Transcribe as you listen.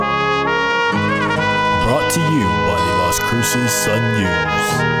to you by the Las Cruces Sun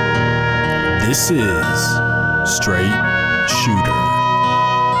News. This is Straight Shooter.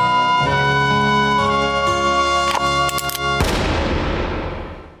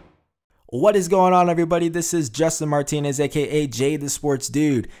 What is going on, everybody? This is Justin Martinez, aka Jay the Sports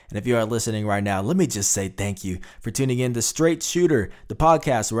Dude. And if you are listening right now, let me just say thank you for tuning in to Straight Shooter, the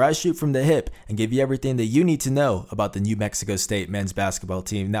podcast where I shoot from the hip and give you everything that you need to know about the New Mexico State men's basketball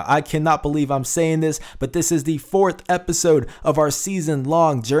team. Now, I cannot believe I'm saying this, but this is the 4th episode of our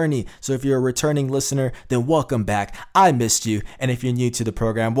season-long journey. So if you're a returning listener, then welcome back. I missed you. And if you're new to the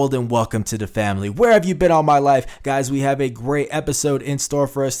program, well, then welcome to the family. Where have you been all my life? Guys, we have a great episode in store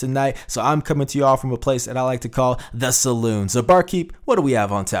for us tonight. So I'm coming to you all from a place that I like to call the Saloon. So Barkeep, what do we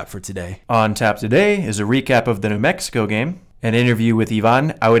have on tap for today? On tap today is a recap of the New Mexico game, an interview with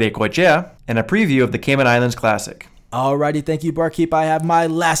Ivan Auricoechea, and a preview of the Cayman Islands Classic. Alrighty, thank you, Barkeep. I have my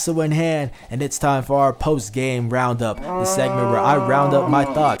lasso in hand, and it's time for our post-game roundup, the segment where I round up my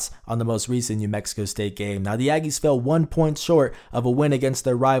thoughts on the most recent New Mexico State game. Now, the Aggies fell 1 point short of a win against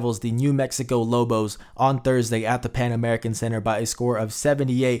their rivals, the New Mexico Lobos, on Thursday at the Pan American Center by a score of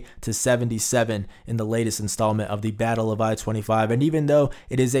 78-77 in the latest installment of the Battle of I-25. And even though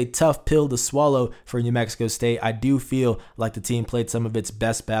it is a tough pill to swallow for New Mexico State, I do feel like the team played some of its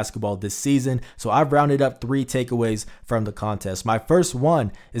best basketball this season. So I've rounded up 3 takeaways from the contest. My first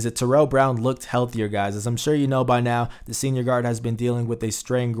one is that Terrell Brown looked healthier, guys. As I'm sure you know by now, the senior guard has been dealing with a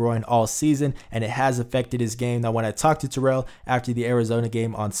strained groin all season, and it has affected his game. Now, when I talked to Terrell after the Arizona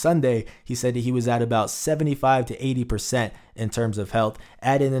game on Sunday, he said that he was at about 75 to 80% in terms of health.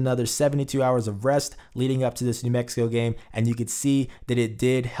 Add in another 72 hours of rest leading up to this New Mexico game, and you could see that it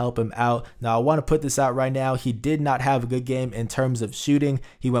did help him out. Now, I want to put this out right now. He did not have a good game in terms of shooting.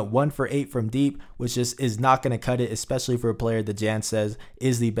 He went 1 for 8 from deep, which just is not going to cut it, especially for a player that Jan says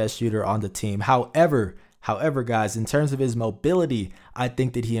is the best shooter on the team. However, guys, in terms of his mobility, I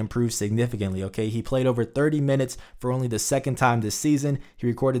think that he improved significantly, okay? He played over 30 minutes for only the second time this season. He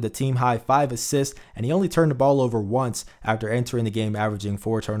recorded the team high 5 assists, and he only turned the ball over once after entering the game, averaging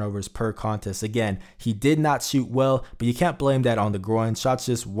 4 turnovers per contest. Again, he did not shoot well, but you can't blame that on the groin. Shots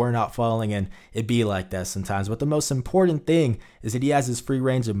just were not falling, and it be like that sometimes. But the most important thing is that he has his free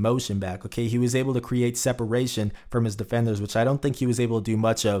range of motion back, okay? He was able to create separation from his defenders, which I don't think he was able to do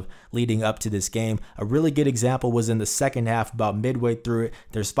much of leading up to this game. A really good example was in the second half, about midway through it.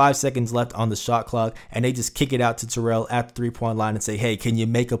 There's 5 seconds left on the shot clock, and they just kick it out to Terrell at the 3-point line and say, hey, can you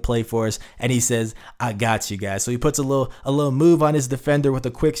make a play for us? And he says, I got you, guys. So he puts a little move on his defender with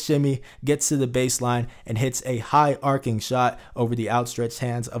a quick shimmy, gets to the baseline, and hits a high arcing shot over the outstretched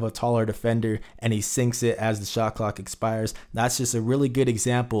hands of a taller defender, and he sinks it as the shot clock expires. That's just a really good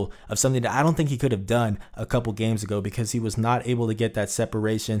example of something that I don't think he could have done a couple games ago, because he was not able to get that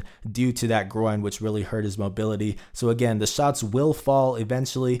separation due to that groin, which really hurt his mobility. So again, the shots will fall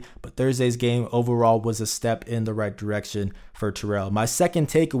eventually, but Thursday's game overall was a step in the right direction for Terrell. My second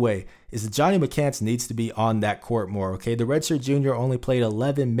takeaway is that Johnny McCants needs to be on that court more, okay? The redshirt junior only played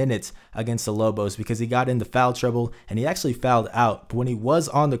 11 minutes against the Lobos because he got into foul trouble and he actually fouled out. But when he was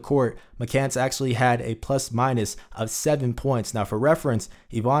on the court, McCants actually had a plus minus of 7 points. Now, for reference,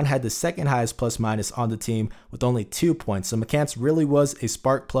 Yvonne had the second highest plus minus on the team with only 2 points. So McCants really was a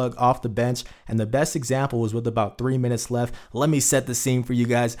spark plug off the bench, and the best example was with about 3 minutes left. Let me set the scene for you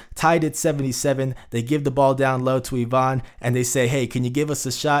guys. Tied at 77. They give the ball down low to Yvonne and they say, hey, can you give us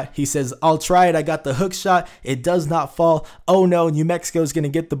a shot? He says, I'll try it. I got the hook shot. It does not fall. Oh no, New Mexico's going to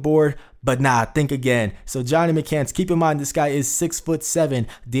get the board. But nah, think again. So Johnny McCants, keep in mind this guy is 6'7",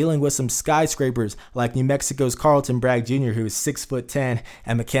 dealing with some skyscrapers like New Mexico's Carlton Bragg Jr., who is 6'10",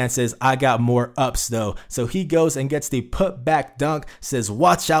 and McCants says, I got more ups though. So he goes and gets the put back dunk, says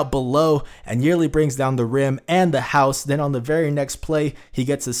watch out below, and nearly brings down the rim and the house. Then on the very next play, he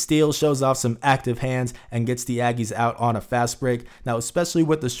gets a steal, shows off some active hands, and gets the Aggies out on a fast break. Now, especially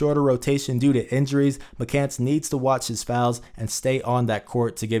with the shorter rotation due to injuries, McCants needs to watch his fouls and stay on that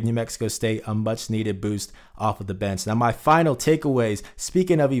court to give New Mexico State a much needed boost off of the bench. Now, my final takeaways,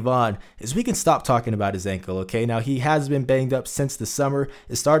 speaking of Yvonne, is we can stop talking about his ankle, okay? Now, he has been banged up since the summer.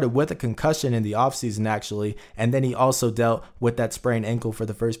 It started with a concussion in the offseason, actually, and then he also dealt with that sprained ankle for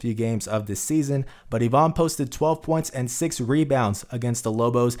the first few games of this season. But Yvonne posted 12 points and 6 rebounds against the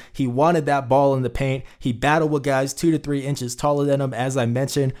Lobos. He wanted that ball in the paint. He battled with guys 2 to 3 inches taller than him, as I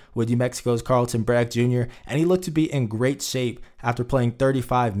mentioned, with New Mexico's Carlton Bragg Jr., and he looked to be in great shape after playing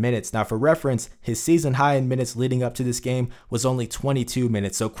 35 minutes. Now, for reference, his season high in minutes leading up to this game was only 22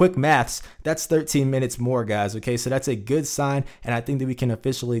 minutes. So quick maths, that's 13 minutes more, guys. Okay, so that's a good sign, and I think that we can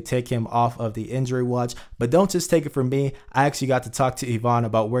officially take him off of the injury watch. But don't just take it from me. I actually got to talk to Ivan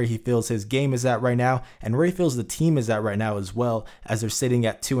about where he feels his game is at right now and where he feels the team is at right now as well, as they're sitting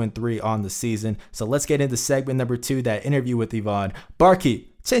at 2-3 on the season. So let's get into segment number 2, that interview with Ivan.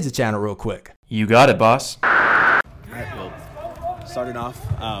 Barkeep, change the channel real quick. You got it, boss. All right, well, starting off,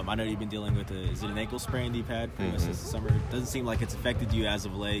 I know you've been dealing with is it an ankle sprain you've had pretty much this summer? Doesn't seem like it's affected you as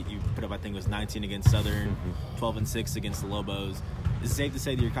of late. You put up, I think it was 19 against Southern, 12-6 against the Lobos. Is it safe to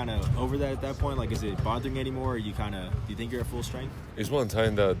say that you're kind of over that at that point? Like, is it bothering you anymore? Or do you think you're at full strength? It's one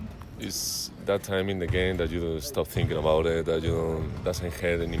time that is that time in the game that you stop thinking about it, that doesn't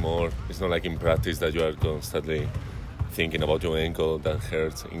hurt anymore. It's not like in practice that you are constantly thinking about your ankle that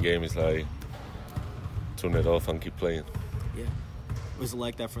hurts. In game, it's like turn it off and keep playing. Yeah. Was it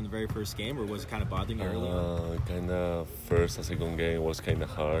like that from the very first game, or was it kind of bothering you early on? Kind of first and second game was kind of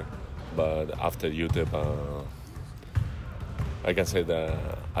hard, but after UTEP, I can say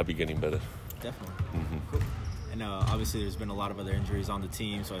that I'll be getting better. Definitely. Cool. And obviously there's been a lot of other injuries on the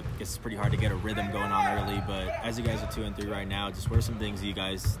team, so I guess it's pretty hard to get a rhythm going on early. But as you guys are 2-3 right now, just what are some things that you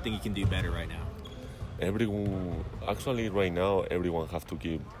guys think you can do better right now? Actually, right now, everyone have to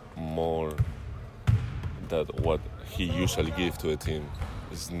give more than what he usually gives to the team.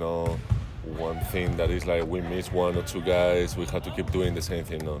 It's not one thing that is like we miss one or two guys, we have to keep doing the same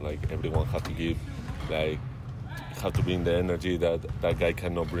thing. No, like everyone have to give, like have to bring the energy that guy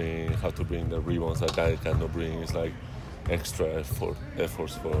cannot bring, have to bring the rebounds that guy cannot bring. It's like extra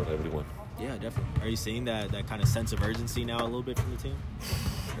efforts for everyone. Yeah, definitely. Are you seeing that kind of sense of urgency now a little bit from the team?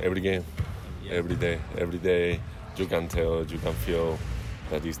 Every game, every day, you can tell, you can feel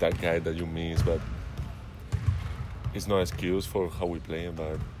that it's that guy that you miss, but it's no excuse for how we play.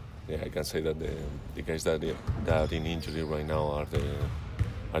 But yeah, I can say that the guys that in injury right now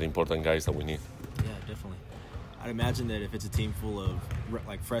are important guys that we need. Yeah, definitely. I'd imagine that if it's a team full of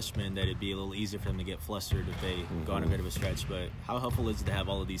like freshmen, that it'd be a little easier for them to get flustered if they go on a bit of a stretch. But how helpful is it to have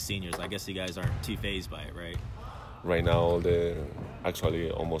all of these seniors? I guess you guys aren't too fazed by it, right? Right now, actually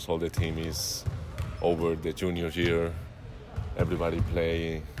almost all the team is over the junior year. Everybody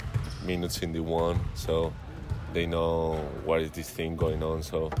play minutes in the one, so they know what is this thing going on.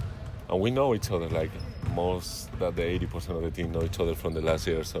 So, and we know each other. Like most, that the 80% of the team know each other from the last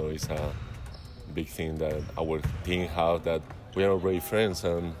year. So it's a big thing that our team have, that we are already friends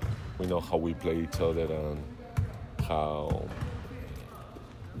and we know how we play each other and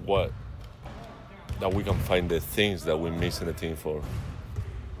that we can find the things that we miss in the team for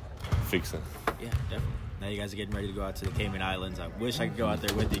fixing. Yeah, definitely. Now you guys are getting ready to go out to the Cayman Islands. I wish I could go out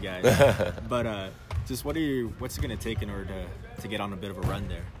there with you guys. But just what's it going to take in order to get on a bit of a run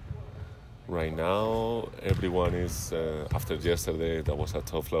there? Right now, everyone is, after yesterday, that was a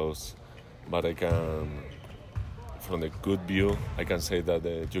tough loss. But I can, from the good view, I can say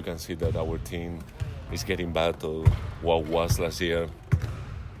that you can see that our team is getting back to what was last year.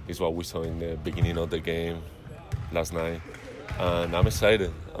 It's what we saw in the beginning of the game last night. And I'm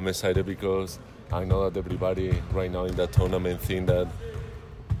excited. I'm excited because I know that everybody right now in that tournament think that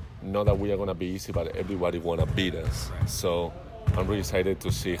not that we are going to be easy, but everybody want to beat us. So I'm really excited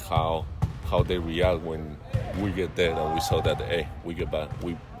to see how they react when we get there and we saw that, hey, we get back.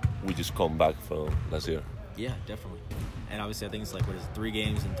 We just come back from last year. Yeah, definitely. And obviously, I think it's like, 3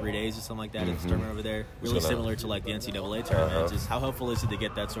 games in 3 days or something like that in this tournament over there. Really similar to like the NCAA tournament. Just how helpful is it to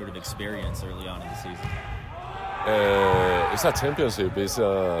get that sort of experience early on in the season? It's a championship. It's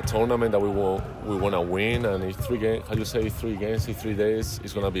a tournament that we want to win, and it's 3 games. How you say 3 games in 3 days?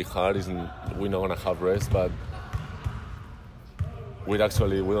 It's gonna be hard. We're not gonna have rest, but we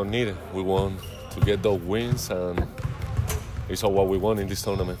don't need it. We want to get those wins, and it's all what we want in this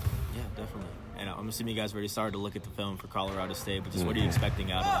tournament. Yeah, definitely. And I'm assuming you guys already started to look at the film for Colorado State, but just what are you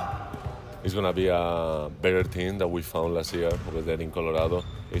expecting out of them? It's gonna be a better team that we found last year over there in Colorado.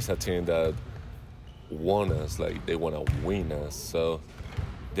 It's a team that want us, like they want to win us. So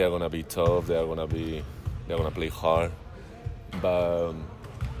they're gonna be tough. They're gonna play hard. But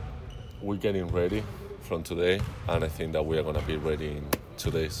we're getting ready from today, and I think that we are gonna be ready in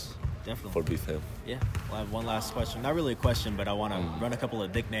 2 days. Definitely. For beat them. Yeah. Well, I have one last question. Not really a question, but I want to run a couple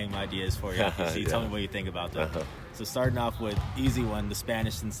of nickname ideas for you. So you tell me what you think about that. So starting off with easy one, the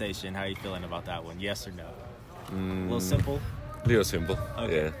Spanish sensation. How are you feeling about that one? Yes or no? A little simple? Little simple.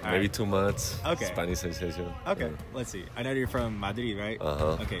 Okay. Yeah. Maybe too much. Okay. Spanish sensation. Okay. Yeah. Let's see. I know you're from Madrid, right?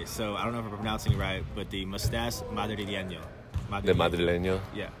 Okay. So I don't know if I'm pronouncing it right, but the mustache madrileño. The madrileño?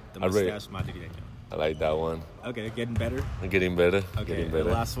 Yeah. The mustache madrileño. I like that one. Okay, getting better. Getting better. Okay, Getting the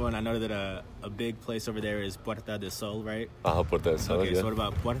better. last one, I know that a big place over there is Puerta del Sol, right? Puerta del Sol, Okay, yeah. so what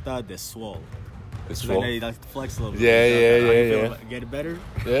about Puerta del Sol? It's 'Cause I know you like to flex a little bit. Yeah, How you yeah, feel yeah. about- Getting better?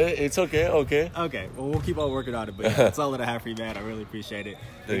 Yeah, it's okay. Okay, well, we'll keep on working on it, but yeah, that's all that I have for you, man. I really appreciate it.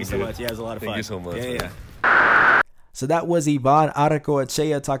 Thank you so much. Yeah, it was a lot of fun. Thank you so much. Yeah, man. yeah. So that was Ivan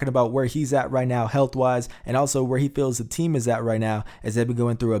Arecoechea talking about where he's at right now health-wise, and also where he feels the team is at right now as they've been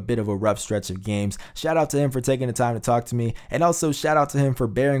going through a bit of a rough stretch of games. Shout out to him for taking the time to talk to me, and also shout out to him for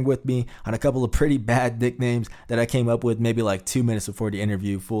bearing with me on a couple of pretty bad nicknames that I came up with maybe like 2 minutes before the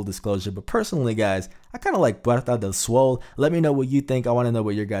interview, full disclosure. But personally, guys, I kind of like Puerta del Sol. Let me know what you think. I want to know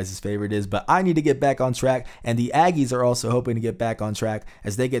what your guys' favorite is. But I need to get back on track, and the Aggies are also hoping to get back on track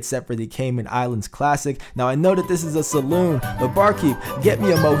as they get set for the Cayman Islands Classic. Now, I know that this is a saloon, but barkeep, get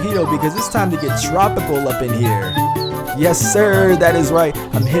me a mojito because it's time to get tropical up in here. Yes, sir, that is right.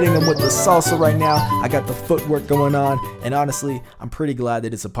 I'm hitting them with the salsa right now. I got the footwork going on, and honestly, I'm pretty glad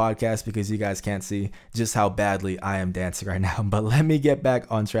that it's a podcast because you guys can't see just how badly I am dancing right now. But let me get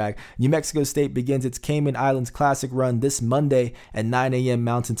back on track. New Mexico State begins its Cayman Islands Classic run this Monday at 9 a.m.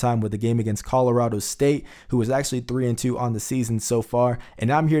 Mountain Time with a game against Colorado State, who is actually 3-2 on the season so far.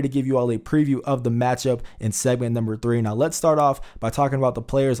 And I'm here to give you all a preview of the matchup in segment number 3. Now, let's start off by talking about the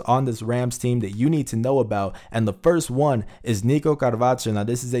players on this Rams team that you need to know about. And the first one is Nico Carvacho. Now,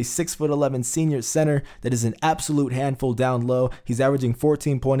 this is a 6'11" senior center that is an absolute handful down low. He's averaging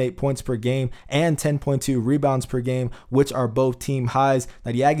 14.8 points per game and 10.2 rebounds per game, which are both team highs.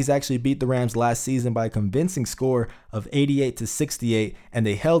 Now, the Aggies actually beat the Rams last season by a convincing score of 88-68, and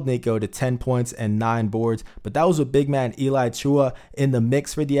they held Nico to 10 points and 9 boards. But that was with big man Eli Chua in the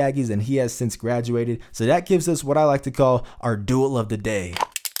mix for the Aggies, and he has since graduated. So that gives us what I like to call our duel of the day.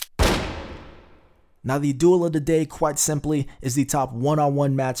 Now, the duel of the day, quite simply, is the top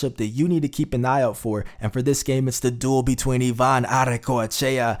one-on-one matchup that you need to keep an eye out for. And for this game, it's the duel between Ivan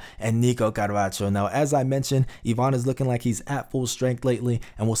Arecoechea and Nico Carvacho. Now, as I mentioned, Ivan is looking like he's at full strength lately,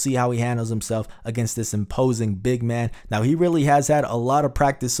 and we'll see how he handles himself against this imposing big man. Now, he really has had a lot of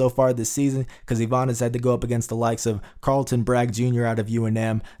practice so far this season because Ivan has had to go up against the likes of Carlton Bragg Jr. out of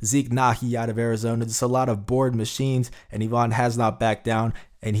UNM, Zeke Nahi out of Arizona, just a lot of board machines, and Ivan has not backed down,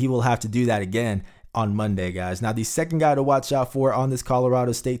 and he will have to do that again on Monday, guys. Now, the second guy to watch out for on this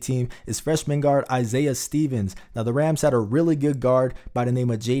Colorado State team is freshman guard Isaiah Stevens. Now, the Rams had a really good guard by the name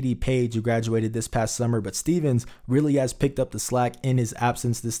of J.D. Page who graduated this past summer, but Stevens really has picked up the slack in his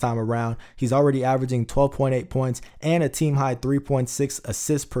absence this time around. He's already averaging 12.8 points and a team-high 3.6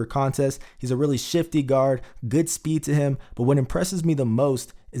 assists per contest. He's a really shifty guard, good speed to him, but what impresses me the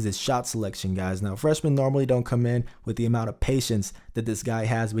most is his shot selection, guys. Now, freshmen normally don't come in with the amount of patience that this guy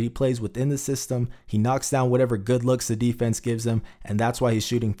has, but he plays within the system. He knocks down whatever good looks the defense gives him, and that's why he's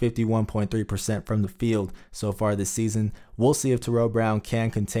shooting 51.3% from the field so far this season. We'll see if Terrell Brown can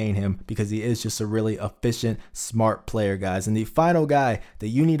contain him because he is just a really efficient, smart player, guys. And the final guy that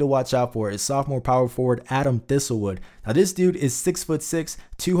you need to watch out for is sophomore power forward Adam Thistlewood. Now, this dude is 6'6",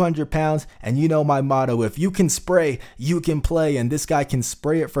 200 pounds, and you know my motto, if you can spray, you can play, and this guy can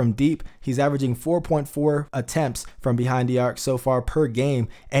spray it from deep. He's averaging 4.4 attempts from behind the arc so far per game,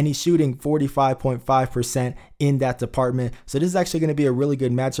 and he's shooting 45.5% in that department. So this is actually going to be a really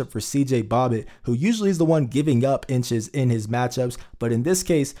good matchup for CJ Bobbitt, who usually is the one giving up inches in his matchups, but in this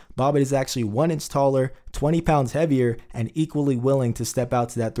case, Bobbitt is actually 1 inch taller, 20 pounds heavier, and equally willing to step out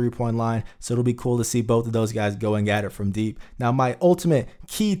to that three-point line. So it'll be cool to see both of those guys going at it from deep. Now, my ultimate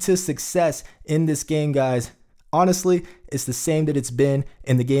key to success in this game, guys, honestly, it's the same that it's been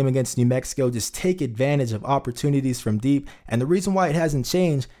in the game against New Mexico. Just take advantage of opportunities from deep. And the reason why it hasn't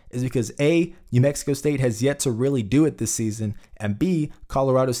changed is because A, New Mexico State has yet to really do it this season, and B,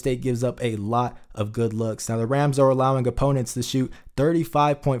 Colorado State gives up a lot of good looks. Now, the Rams are allowing opponents to shoot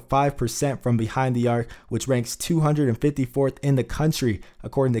 35.5% from behind the arc, which ranks 254th in the country,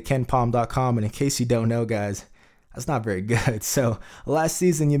 according to KenPom.com. And in case you don't know, guys, that's not very good. So last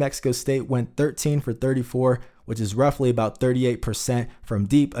season, New Mexico State went 13 for 34, which is roughly about 38% from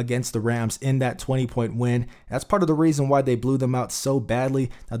deep against the Rams in that 20-point win. That's part of the reason why they blew them out so badly.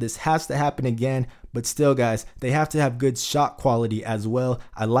 Now, this has to happen again, but still, guys, they have to have good shot quality as well.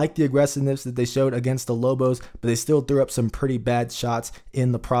 I like the aggressiveness that they showed against the Lobos, but they still threw up some pretty bad shots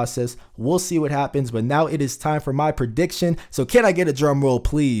in the process. We'll see what happens, but now it is time for my prediction. So can I get a drum roll,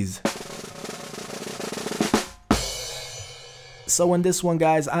 please? So in this one,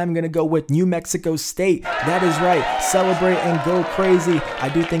 guys, I'm going to go with New Mexico State. That is right. Celebrate and go crazy. I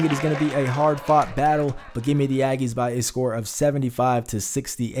do think it is going to be a hard-fought battle, but give me the Aggies by a score of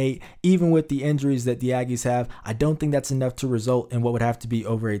 75-68. Even with the injuries that the Aggies have, I don't think that's enough to result in what would have to be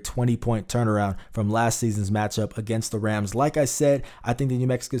over a 20-point turnaround from last season's matchup against the Rams. Like I said, I think that New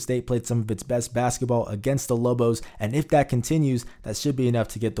Mexico State played some of its best basketball against the Lobos, and if that continues, that should be enough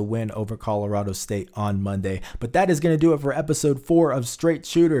to get the win over Colorado State on Monday. But that is going to do it for episode 4 of Straight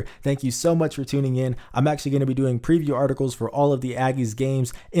Shooter. Thank you so much for tuning in. I'm actually going to be doing preview articles for all of the Aggies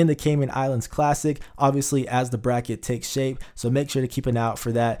games in the Cayman Islands Classic, obviously as the bracket takes shape, so make sure to keep an eye out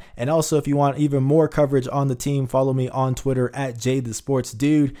for that. And also, if you want even more coverage on the team, follow me on Twitter at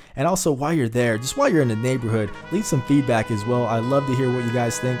JadeTheSportsDude. And also, while you're there, just while you're in the neighborhood, leave some feedback as well. I love to hear what you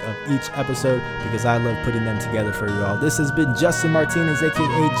guys think of each episode because I love putting them together for you all. This has been Justin Martinez, aka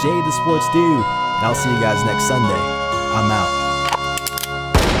Jade the Sports Dude, and I'll see you guys next Sunday. I'm out.